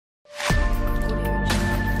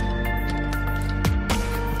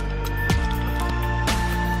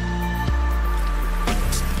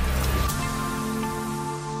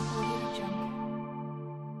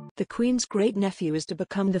Queen's great-nephew is to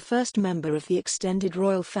become the first member of the extended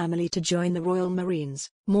royal family to join the Royal Marines,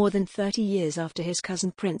 more than 30 years after his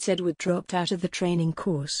cousin Prince Edward dropped out of the training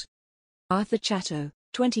course. Arthur Chatto,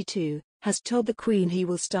 22, has told the Queen he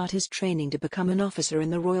will start his training to become an officer in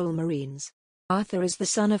the Royal Marines. Arthur is the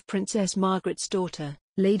son of Princess Margaret's daughter,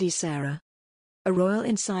 Lady Sarah. A royal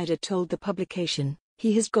insider told the publication,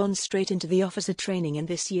 he has gone straight into the officer training in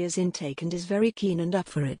this year's intake and is very keen and up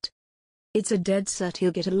for it. It's a dead cert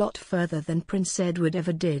he'll get a lot further than Prince Edward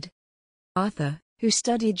ever did. Arthur, who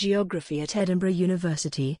studied geography at Edinburgh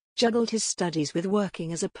University, juggled his studies with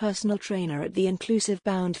working as a personal trainer at the Inclusive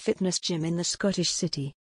Bound Fitness Gym in the Scottish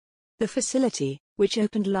city. The facility, which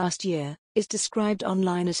opened last year, is described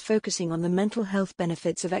online as focusing on the mental health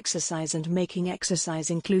benefits of exercise and making exercise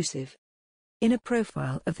inclusive. In a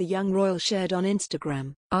profile of the young royal shared on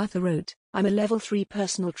Instagram, Arthur wrote, "I'm a level 3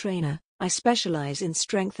 personal trainer. I specialize in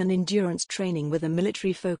strength and endurance training with a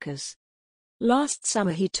military focus." Last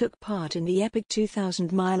summer he took part in the epic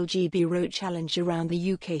 2,000-mile GB Road Challenge around the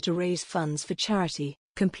UK to raise funds for charity,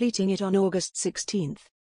 completing it on August 16.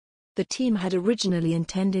 The team had originally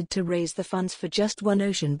intended to raise the funds for Just One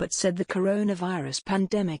Ocean but said the coronavirus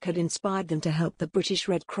pandemic had inspired them to help the British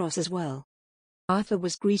Red Cross as well. Arthur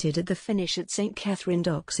was greeted at the finish at St Catherine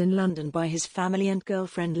Docks in London by his family and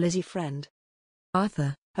girlfriend Lizzie Friend.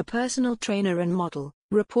 Arthur, a personal trainer and model,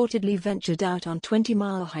 reportedly ventured out on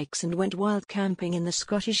 20-mile hikes and went wild camping in the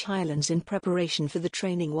Scottish Highlands in preparation for the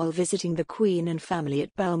training while visiting the Queen and family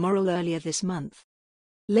at Balmoral earlier this month.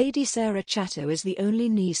 Lady Sarah Chatto is the only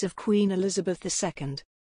niece of Queen Elizabeth II.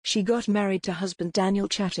 She got married to husband Daniel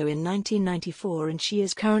Chatto in 1994 and she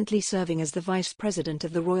is currently serving as the Vice President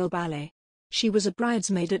of the Royal Ballet. She was a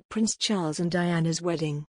bridesmaid at Prince Charles and Diana's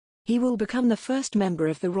wedding. He will become the first member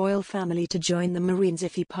of the royal family to join the Marines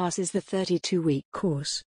if he passes the 32-week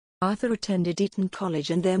course. Arthur attended Eton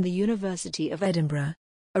College and then the University of Edinburgh.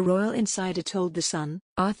 A royal insider told The Sun,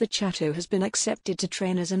 Arthur Chatto has been accepted to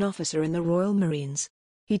train as an officer in the Royal Marines.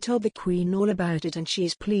 He told the Queen all about it and she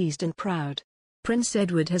is pleased and proud. Prince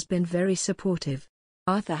Edward has been very supportive.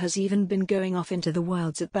 Arthur has even been going off into the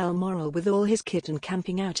wilds at Balmoral with all his kit and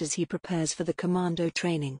camping out as he prepares for the commando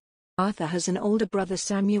training. Arthur has an older brother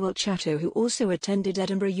Samuel Chatto who also attended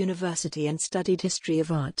Edinburgh University and studied history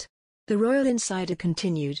of art. The royal insider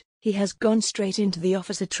continued, he has gone straight into the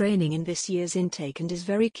officer training in this year's intake and is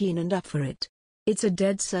very keen and up for it. It's a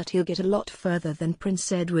dead cert he'll get a lot further than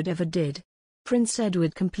Prince Edward ever did. Prince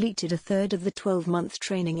Edward completed a third of the 12-month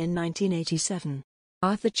training in 1987.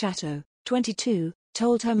 Arthur Chatto, 22,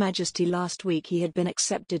 told Her Majesty last week he had been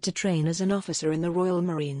accepted to train as an officer in the Royal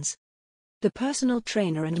Marines. The personal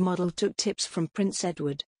trainer and model took tips from Prince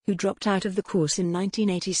Edward, who dropped out of the course in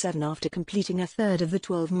 1987 after completing a third of the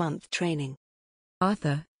 12-month training.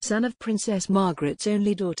 Arthur, son of Princess Margaret's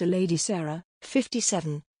only daughter Lady Sarah,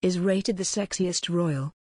 57, is rated the sexiest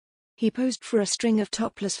royal. He posed for a string of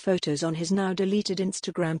topless photos on his now-deleted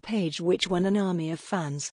Instagram page which won an army of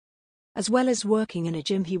fans. As well as working in a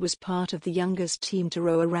gym he was part of the youngest team to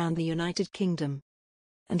row around the United Kingdom.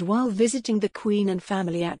 And while visiting the Queen and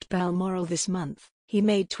family at Balmoral this month, he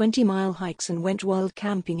made 20-mile hikes and went wild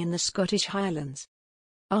camping in the Scottish Highlands.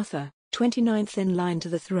 Arthur, 29th in line to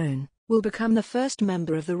the throne, will become the first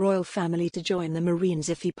member of the royal family to join the Marines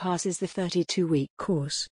if he passes the 32-week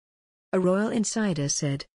course. A royal insider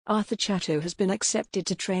said, Arthur Chatto has been accepted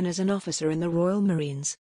to train as an officer in the Royal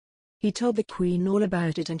Marines. He told the Queen all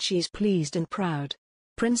about it and she's pleased and proud.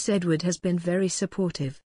 Prince Edward has been very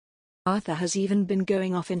supportive. Arthur has even been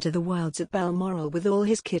going off into the wilds at Balmoral with all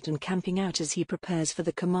his kit and camping out as he prepares for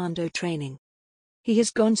the commando training. He has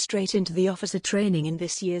gone straight into the officer training in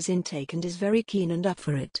this year's intake and is very keen and up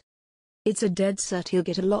for it. It's a dead cert he'll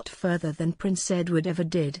get a lot further than Prince Edward ever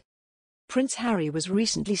did. Prince Harry was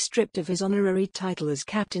recently stripped of his honorary title as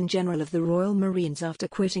Captain General of the Royal Marines after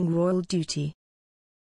quitting royal duty.